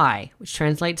High, which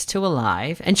translates to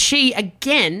Alive, and she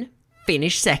again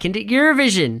finished second at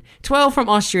Eurovision. 12 from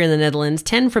Austria and the Netherlands,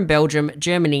 10 from Belgium,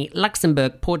 Germany,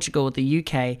 Luxembourg, Portugal, the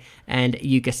UK, and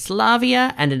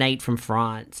Yugoslavia, and an 8 from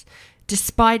France.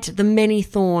 Despite the many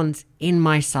thorns in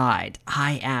my side,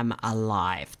 I am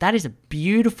alive. That is a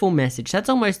beautiful message. That's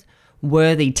almost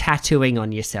worthy tattooing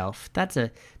on yourself.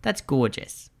 That's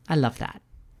gorgeous. I love that.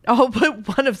 Oh,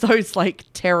 but one of those like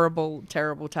terrible,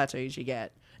 terrible tattoos you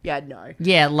get. Yeah, no.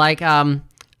 Yeah, like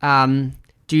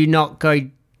do not go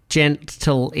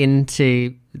gentle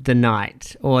into the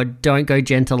night, or don't go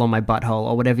gentle on my butthole,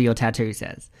 or whatever your tattoo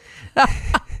says.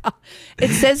 It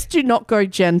says do not go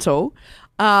gentle.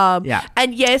 Yeah.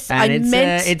 And yes, and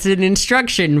it's an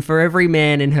instruction for every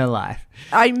man in her life.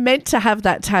 I meant to have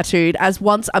that tattooed as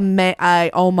once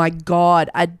oh my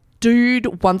God, a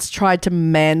dude once tried to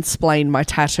mansplain my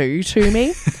tattoo to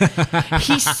me.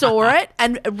 He saw it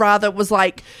and rather was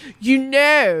like,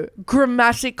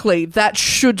 grammatically that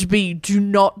should be do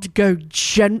not go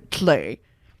gently.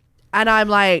 And I'm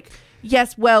like,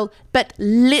 yes, well, but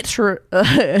in literature,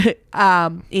 the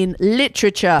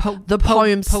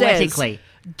poem poetically. says,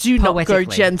 do not go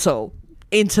Poetically. gentle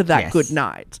into that Yes. good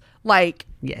night. Like,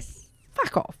 Yes.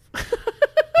 fuck off.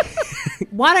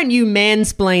 Why don't you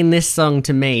mansplain this song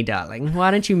to me, darling?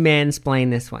 Why don't you mansplain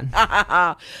this one?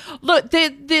 Look,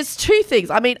 there's two things.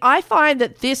 I mean, I find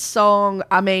that this song,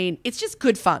 it's just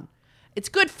good fun. It's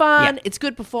good fun. Yeah. It's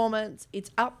good performance. It's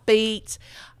upbeat.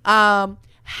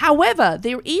 However,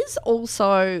 there is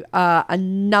also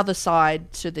another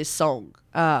side to this song,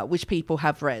 which people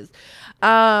have read.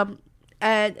 And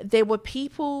there were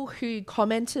people who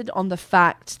commented on the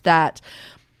fact that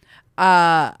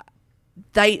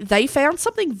they found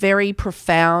something very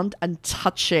profound and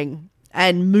touching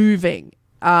and moving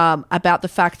about the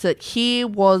fact that here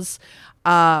was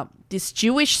this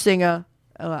Jewish singer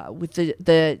with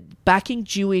the backing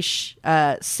Jewish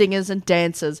singers and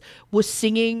dancers was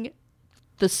singing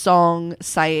the song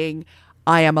saying,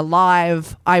 I am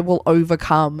alive, I will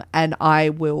overcome, and I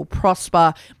will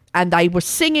prosper. And they were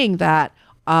singing that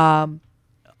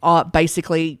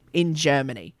basically in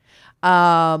Germany.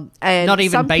 And Not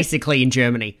even basically in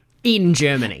Germany. In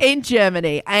Germany. In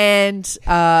Germany. And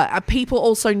people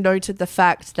also noted the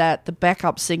fact that the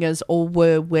backup singers all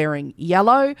were wearing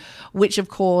yellow, which, of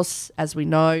course, as we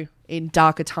know, in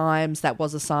darker times, that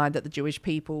was a sign that the Jewish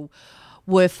people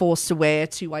were forced to wear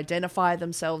to identify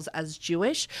themselves as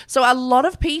Jewish. So a lot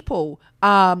of people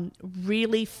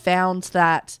really found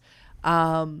that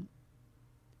as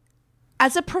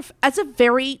a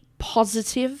very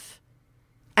positive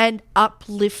and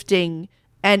uplifting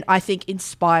and I think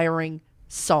inspiring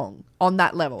song on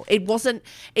that level. It wasn't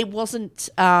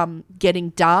getting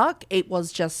dark. It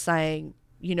was just saying,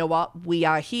 you know what, we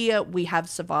are here, we have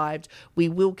survived, we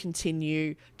will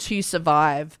continue to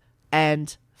survive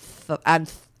and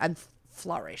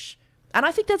flourish. And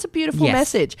I think that's a beautiful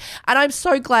message. And I'm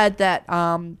so glad that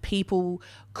people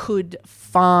could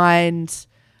find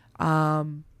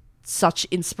such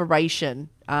inspiration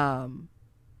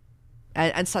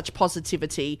and such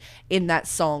positivity in that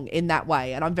song in that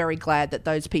way. And I'm very glad that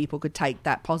those people could take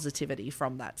that positivity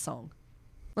from that song.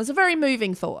 It was a very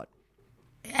moving thought.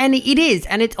 And it is.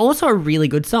 And it's also a really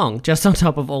good song, just on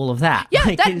top of all of that. Yeah,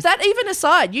 that even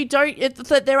aside,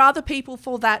 there are other people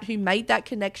for that who made that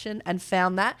connection and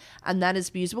found that, and that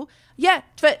is musical. Yeah,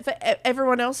 for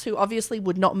everyone else who obviously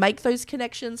would not make those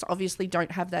connections, obviously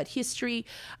don't have that history,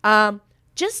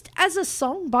 just as a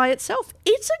song by itself,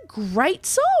 it's a great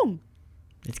song.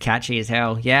 It's catchy as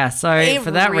hell. Yeah, so It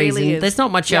for that really reason, is. there's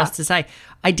not much else to say.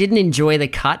 I didn't enjoy the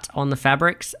cut on the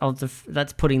fabrics of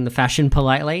that's putting the fashion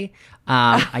politely.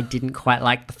 I didn't quite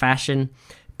like the fashion,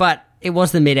 but it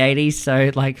was the mid-'80s, so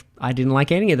like I didn't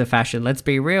like any of the fashion, let's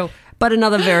be real. But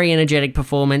another very energetic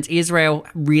performance. Israel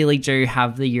really do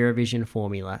have the Eurovision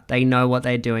formula. They know what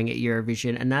they're doing at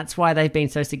Eurovision, and that's why they've been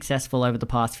so successful over the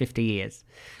past 50 years.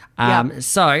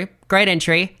 So, great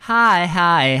entry. Hi,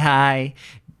 hi, hi.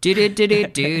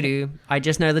 Do-do-do-do-do-do. I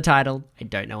just know the title. I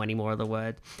don't know any more of the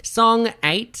word. Song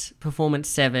 8, performance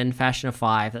 7, fashion of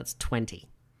 5. That's 20.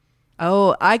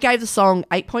 Oh, I gave the song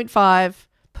 8.5,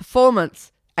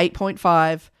 performance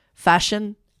 8.5,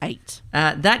 fashion 8.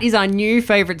 That is our new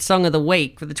favourite song of the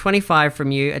week, with a 25 from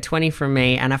you, a 20 from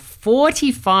me, and a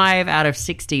 45 out of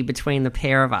 60 between the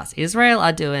pair of us. Israel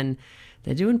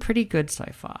they're doing pretty good so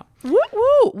far. Woo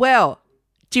woo. Well,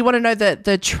 do you want to know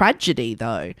the tragedy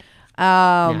though?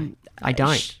 No, I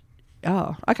don't.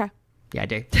 Oh, okay. Yeah, I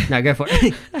do. No, go for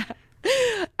it.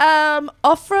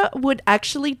 Ofra would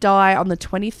actually die on the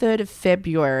 23rd of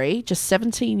February, just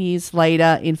 17 years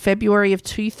later, in February of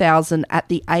 2000, at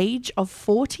the age of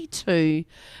 42,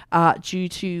 due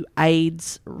to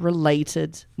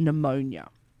AIDS-related pneumonia.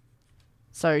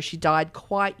 So she died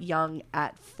quite young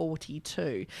at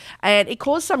 42. And it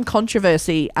caused some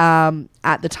controversy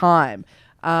at the time.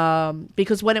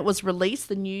 Because when it was released,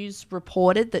 the news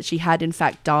reported that she had in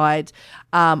fact died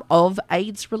of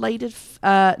AIDS-related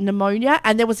pneumonia,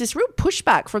 and there was this real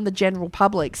pushback from the general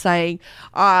public saying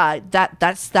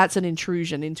that's an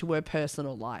intrusion into her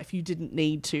personal life. You didn't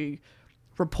need to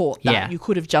report that. Yeah. You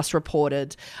could have just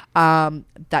reported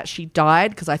that she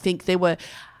died, because I think there were.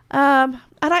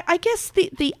 And I guess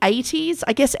the 80s,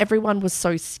 I guess everyone was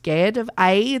so scared of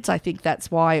AIDS. I think that's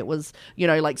why it was,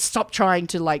 stop trying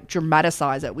to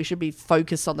dramatize it. We should be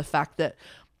focused on the fact that,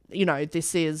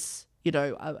 this is,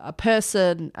 a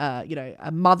person,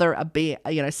 a mother,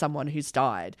 someone who's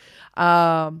died.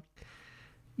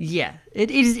 Yeah,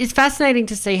 it's fascinating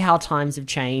to see how times have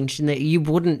changed, and that you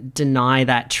wouldn't deny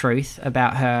that truth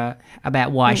about her,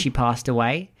 about why she passed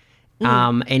away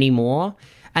anymore.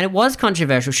 And it was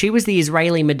controversial. She was the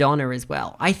Israeli Madonna as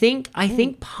well. I think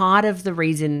part of the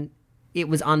reason it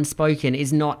was unspoken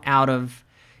is not out of,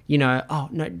 oh,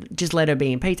 no, just let her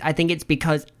be in peace. I think it's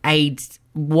because AIDS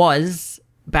was,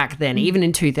 back then, even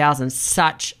in 2000,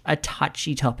 such a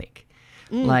touchy topic.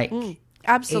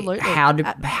 Absolutely.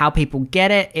 How people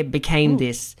get it. It became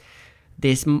this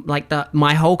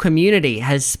my whole community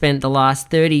has spent the last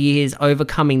 30 years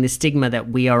overcoming the stigma that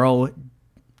we are all,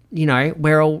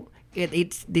 it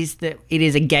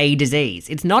is a gay disease.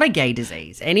 It's not a gay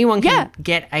disease. Anyone can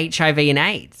get HIV and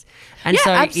AIDS. And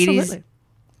so absolutely.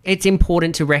 It's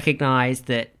important to recognize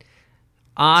that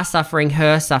our suffering,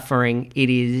 her suffering, it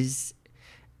is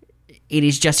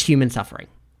just human suffering.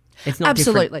 It's not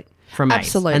absolutely different from AIDS.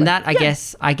 Absolutely. And that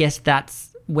I guess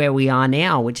that's where we are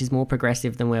now, which is more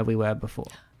progressive than where we were before.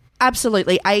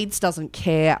 Absolutely. AIDS doesn't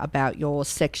care about your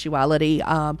sexuality.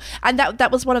 And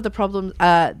that was one of the problems.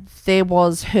 There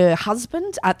was her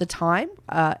husband at the time.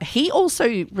 He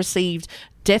also received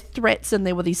death threats, and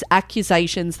there were these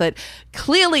accusations that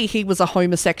clearly he was a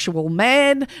homosexual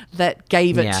man that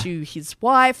gave it to his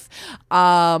wife.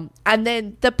 And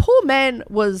then the poor man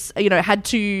was, had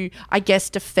to, I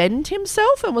guess, defend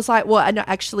himself, and was like, well, no,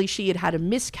 actually she had had a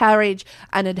miscarriage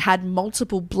and had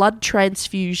multiple blood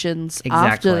transfusions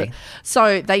after.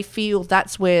 So they feel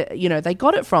that's where, they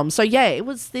got it from. So yeah, it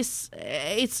was this,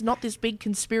 it's not this big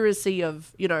conspiracy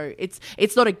of,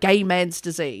 it's not a gay man's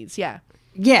disease. Yeah.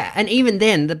 Yeah, and even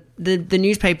then, the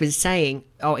newspapers saying,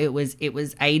 "Oh, it was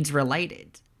AIDS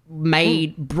related,"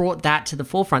 brought that to the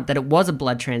forefront, that it was a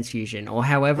blood transfusion or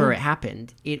however it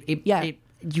happened.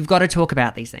 You've got to talk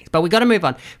about these things, but we got to move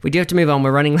on. We do have to move on.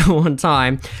 We're running low on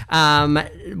time.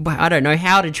 I don't know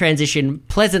how to transition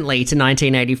pleasantly to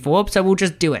 1984, so we'll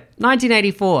just do it.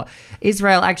 1984,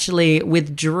 Israel actually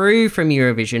withdrew from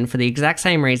Eurovision for the exact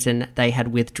same reason they had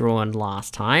withdrawn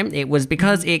last time. It was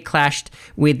because it clashed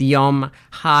with Yom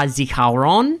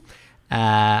HaZikaron.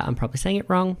 I'm probably saying it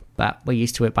wrong, but we're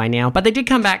used to it by now. But they did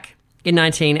come back in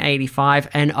 1985,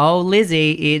 and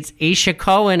Lizzie, it's Isha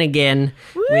Cohen again.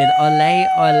 Woo! With Ole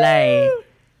Ole.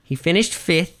 He finished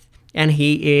 5th, and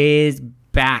he is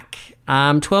back.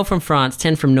 12 from France,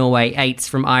 10 from Norway, 8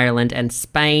 from Ireland and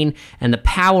Spain, and the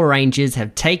Power Rangers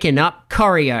have taken up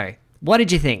choreo. What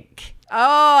did you think?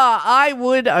 Oh, I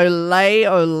would. Ole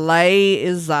Ole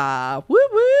is woo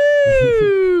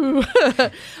woo.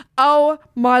 Oh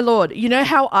my Lord! You know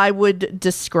how I would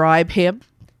describe him?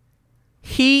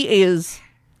 He is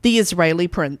the Israeli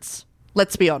prince.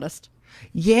 Let's be honest.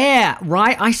 Yeah,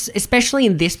 right. Especially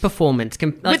in this performance,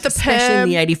 with the especially perm, in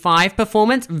the 85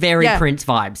 performance, very Prince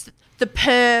vibes. The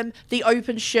perm, the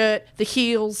open shirt, the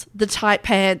heels, the tight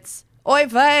pants. Oy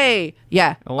vey.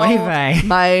 Yeah. Oy vey.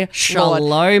 My Lord.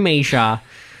 Shalom, Isha.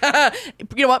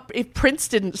 You know what? If Prince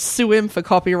didn't sue him for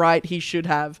copyright, he should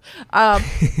have.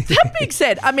 That being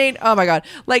said, I mean, oh my God.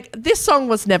 Like, this song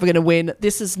was never going to win.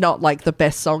 This is not like the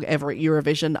best song ever at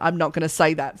Eurovision. I'm not going to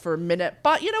say that for a minute.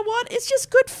 But you know what? It's just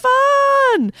good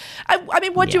fun. I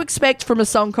mean, what do you expect from a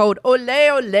song called Ole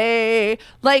Ole?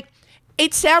 Like,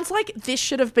 it sounds like this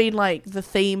should have been like the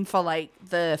theme for like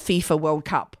the FIFA World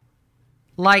Cup.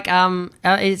 Like,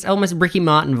 it's almost Ricky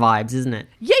Martin vibes, isn't it?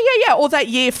 Yeah. Or that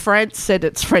year France said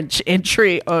its French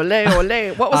entry. Ole,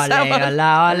 ole. What was that one?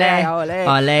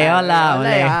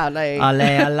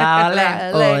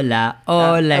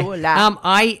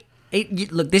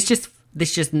 Look, this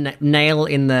just nail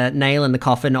in the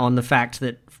coffin on the fact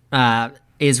that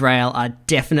Israel are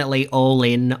definitely all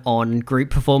in on group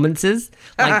performances.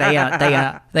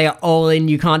 Like they are all in.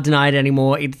 You can't deny it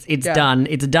anymore. It's done.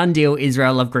 It's a done deal.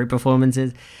 Israel love group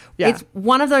performances. Yeah. It's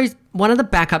one of the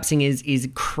backup singers is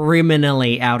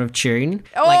criminally out of tune.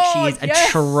 She is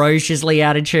atrociously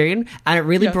out of tune, and it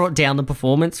really brought down the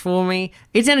performance for me.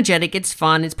 It's energetic, it's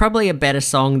fun, it's probably a better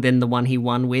song than the one he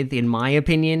won with, in my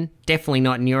opinion. Definitely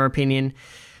not in your opinion.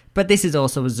 But this is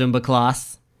also a Zumba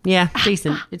class. Yeah,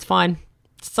 decent. It's fine.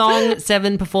 Song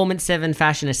 7, performance 7,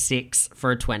 fashion a 6 for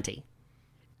a 20.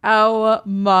 Oh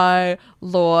my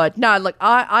Lord. No, look,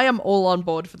 I am all on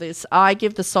board for this. I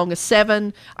give the song a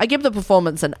 7. I give the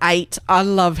performance an 8. I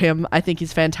love him. I think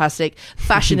he's fantastic.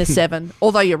 Fashion a 7.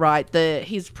 Although you're right,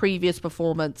 his previous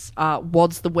performance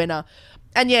was the winner.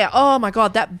 And yeah, oh my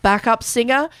God, that backup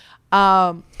singer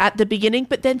at the beginning,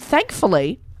 but then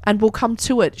thankfully, and we'll come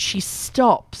to it, she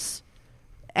stops.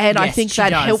 And yes, I think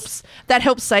that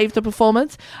helps save the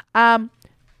performance. Our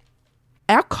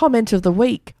comment of the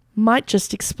week might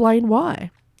just explain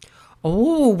why.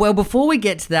 Oh, well, before we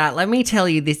get to that, let me tell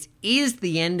you, this is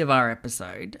the end of our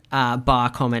episode, bar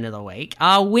comment of the week.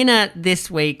 Our winner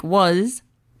this week was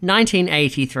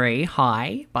 1983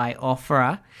 High by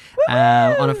Ofra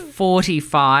on a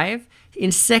 45.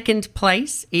 In second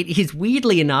place, it is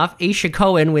weirdly enough Isha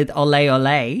Cohen with Ole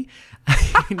Ole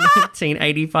in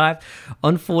 1985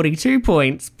 on 42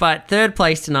 points. But third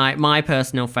place tonight, my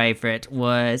personal favourite,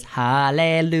 was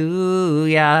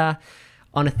Hallelujah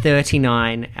on a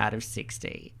 39 out of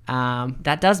 60.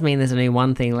 That does mean there's only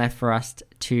one thing left for us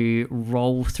to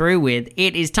roll through with.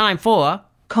 It is time for...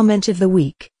 Comment of the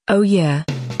week. Oh yeah.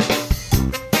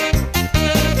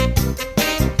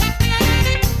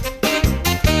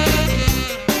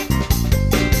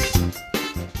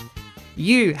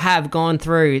 You have gone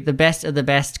through the best of the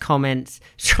best comments,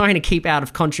 trying to keep out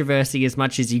of controversy as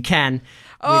much as you can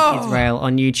with Israel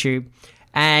on YouTube.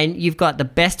 And you've got the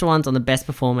best ones on the best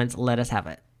performance. Let us have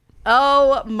it.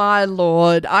 Oh, my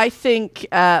Lord. I think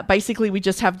basically we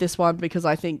just have this one because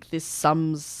I think this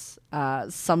sums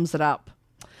it up.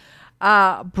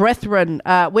 Brethren,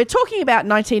 we're talking about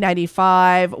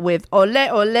 1985 with Ole,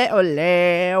 Ole,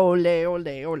 Ole, Ole,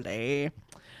 Ole, Ole.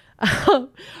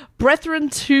 Brethren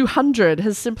 200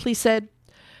 has simply said,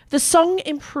 the song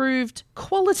improved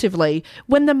qualitatively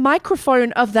when the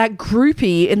microphone of that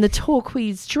groupie in the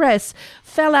turquoise dress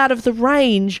fell out of the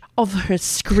range of her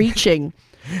screeching.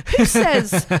 Who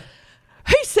says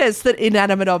that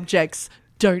inanimate objects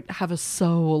don't have a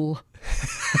soul?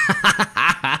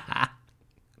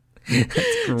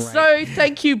 So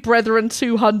thank you, Brethren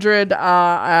 200.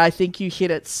 I think you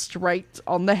hit it straight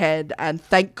on the head, and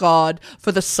thank God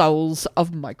for the souls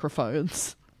of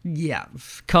microphones. Yeah.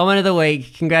 Comment of the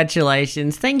week.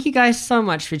 Congratulations. Thank you guys so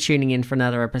much for tuning in for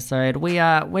another episode.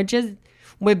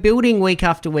 We're building week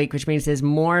after week, which means there's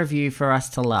more of you for us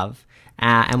to love.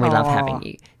 And we love having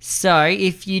you. So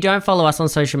if you don't follow us on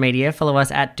social media, follow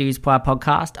us at Duzpoir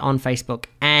Podcast on Facebook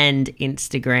and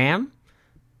Instagram.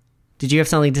 Did you have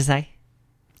something to say?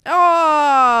 Oh,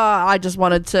 I just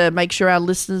wanted to make sure our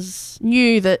listeners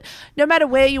knew that no matter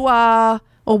where you are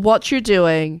or what you're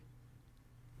doing,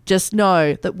 just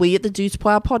know that we at the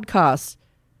Duzpoir Podcast,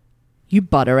 you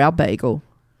butter our bagel.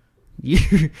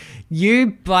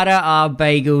 You butter our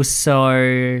bagel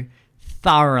so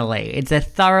thoroughly. It's a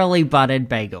thoroughly buttered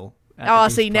bagel. Oh,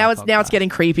 see, now it's getting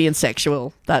creepy and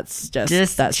sexual. That's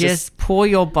just pour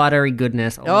your buttery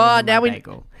goodness all over my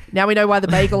bagel. Now we know why the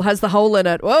bagel has the hole in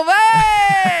it. Well,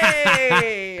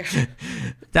 hey!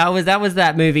 That was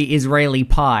that movie Israeli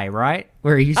Pie, right?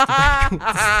 Where he used to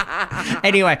bagels.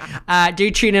 Anyway, do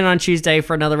tune in on Tuesday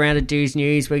for another round of Do's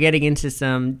News. We're getting into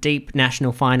some deep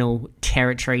national final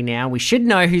territory now. We should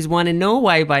know who's won in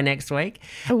Norway by next week.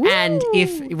 Ooh. And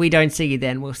if we don't see you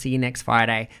then, we'll see you next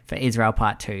Friday for Israel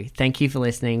Part 2. Thank you for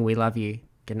listening. We love you.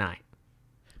 Good night.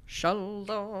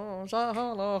 Shalom,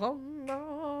 shalom,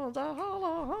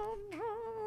 shalom.